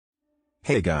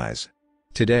Hey guys!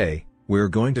 Today, we're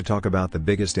going to talk about the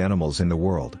biggest animals in the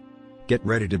world. Get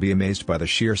ready to be amazed by the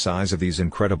sheer size of these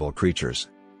incredible creatures.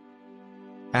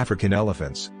 African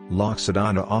elephants,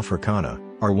 Loxodonta africana,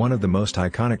 are one of the most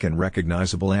iconic and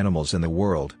recognizable animals in the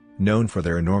world, known for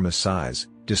their enormous size,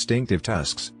 distinctive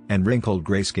tusks, and wrinkled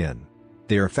gray skin.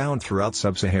 They are found throughout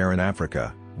sub-Saharan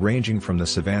Africa, ranging from the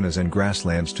savannahs and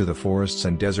grasslands to the forests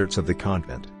and deserts of the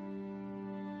continent.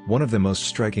 One of the most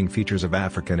striking features of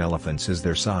African elephants is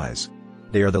their size.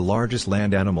 They are the largest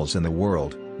land animals in the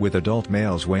world, with adult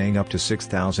males weighing up to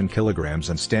 6,000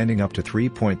 kilograms and standing up to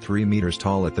 3.3 meters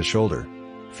tall at the shoulder.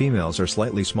 Females are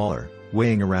slightly smaller,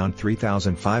 weighing around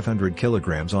 3,500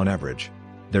 kilograms on average.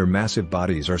 Their massive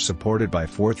bodies are supported by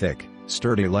four thick,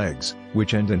 sturdy legs,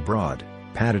 which end in broad,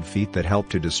 padded feet that help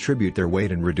to distribute their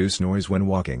weight and reduce noise when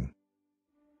walking.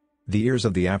 The ears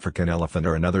of the African elephant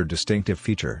are another distinctive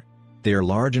feature. They are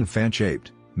large and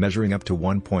fan-shaped, measuring up to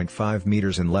 1.5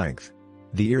 meters in length.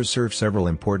 The ears serve several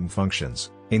important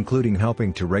functions, including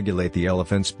helping to regulate the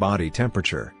elephant's body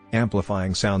temperature,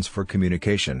 amplifying sounds for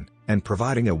communication, and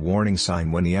providing a warning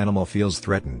sign when the animal feels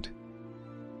threatened.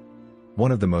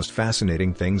 One of the most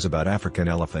fascinating things about African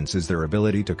elephants is their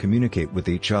ability to communicate with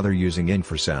each other using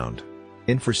infrasound.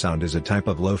 Infrasound is a type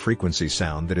of low-frequency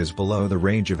sound that is below the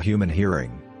range of human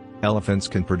hearing. Elephants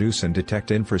can produce and detect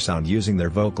infrasound using their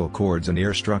vocal cords and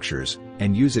ear structures,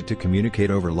 and use it to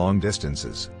communicate over long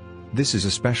distances. This is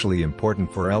especially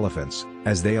important for elephants,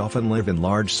 as they often live in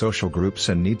large social groups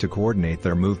and need to coordinate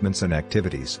their movements and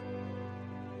activities.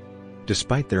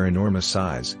 Despite their enormous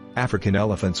size, African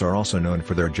elephants are also known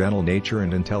for their gentle nature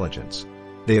and intelligence.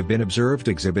 They have been observed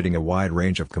exhibiting a wide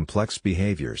range of complex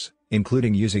behaviors,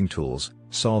 including using tools,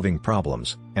 solving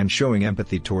problems, and showing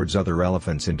empathy towards other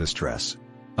elephants in distress.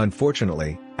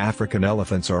 Unfortunately, African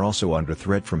elephants are also under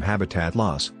threat from habitat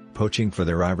loss, poaching for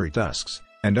their ivory tusks,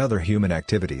 and other human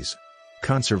activities.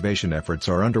 Conservation efforts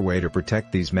are underway to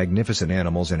protect these magnificent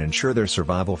animals and ensure their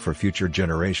survival for future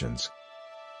generations.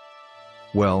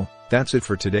 Well, that's it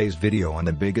for today's video on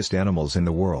the biggest animals in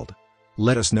the world.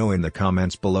 Let us know in the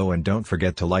comments below and don't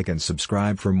forget to like and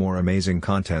subscribe for more amazing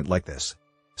content like this.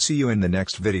 See you in the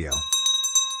next video.